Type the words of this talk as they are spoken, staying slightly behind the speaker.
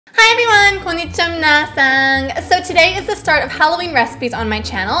Hi everyone, konnichiwa minasan. So today is the start of Halloween recipes on my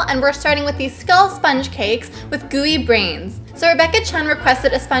channel, and we're starting with these skull sponge cakes with gooey brains. So Rebecca Chun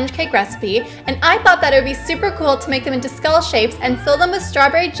requested a sponge cake recipe, and I thought that it would be super cool to make them into skull shapes and fill them with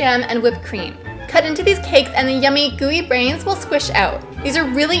strawberry jam and whipped cream. Cut into these cakes and the yummy gooey brains will squish out. These are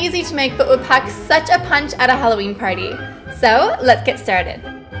really easy to make but would pack such a punch at a Halloween party. So let's get started.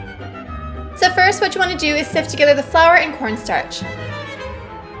 So first, what you want to do is sift together the flour and cornstarch.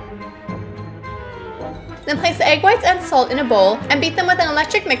 Then place the egg whites and salt in a bowl and beat them with an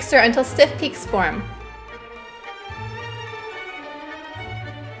electric mixer until stiff peaks form.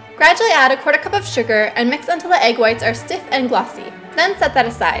 Gradually add a quarter cup of sugar and mix until the egg whites are stiff and glossy. Then set that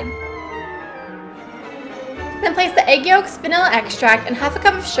aside. Then place the egg yolks, vanilla extract, and half a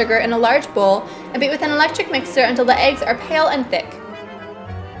cup of sugar in a large bowl and beat with an electric mixer until the eggs are pale and thick.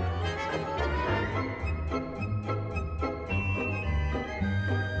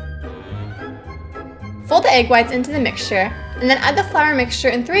 Fold the egg whites into the mixture, and then add the flour mixture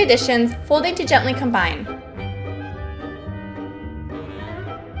in 3 additions, folding to gently combine.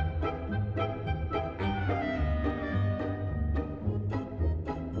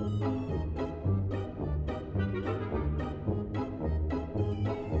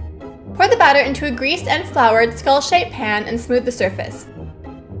 Pour the batter into a greased and floured skull-shaped pan and smooth the surface.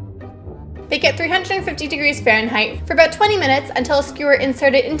 Bake at 350 degrees Fahrenheit for about 20 minutes until a skewer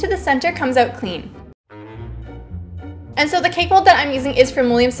inserted into the center comes out clean. And so the cake mold that I'm using is from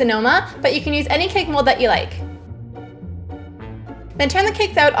Williams-Sonoma, but you can use any cake mold that you like. Then turn the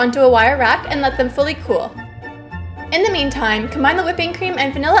cakes out onto a wire rack and let them fully cool. In the meantime, combine the whipping cream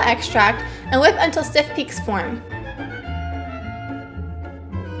and vanilla extract and whip until stiff peaks form.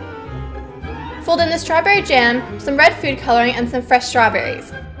 Fold in the strawberry jam, some red food coloring, and some fresh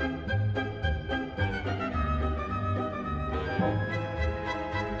strawberries.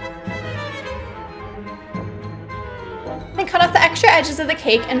 Then cut off the extra edges of the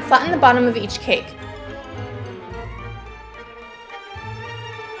cake and flatten the bottom of each cake.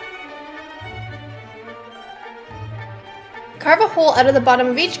 Carve a hole out of the bottom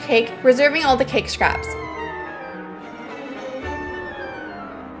of each cake, reserving all the cake scraps.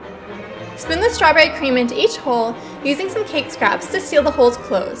 Spoon the strawberry cream into each hole, using some cake scraps to seal the holes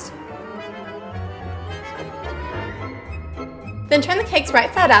closed. Then turn the cakes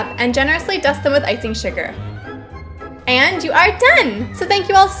right side up and generously dust them with icing sugar. And you are done! So thank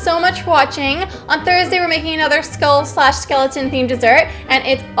you all so much for watching. On Thursday we're making another skull/skeleton themed dessert, and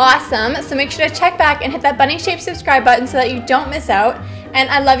it's awesome, so make sure to check back and hit that bunny shaped subscribe button so that you don't miss out. And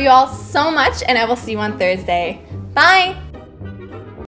I love you all so much, and I will see you on Thursday. Bye!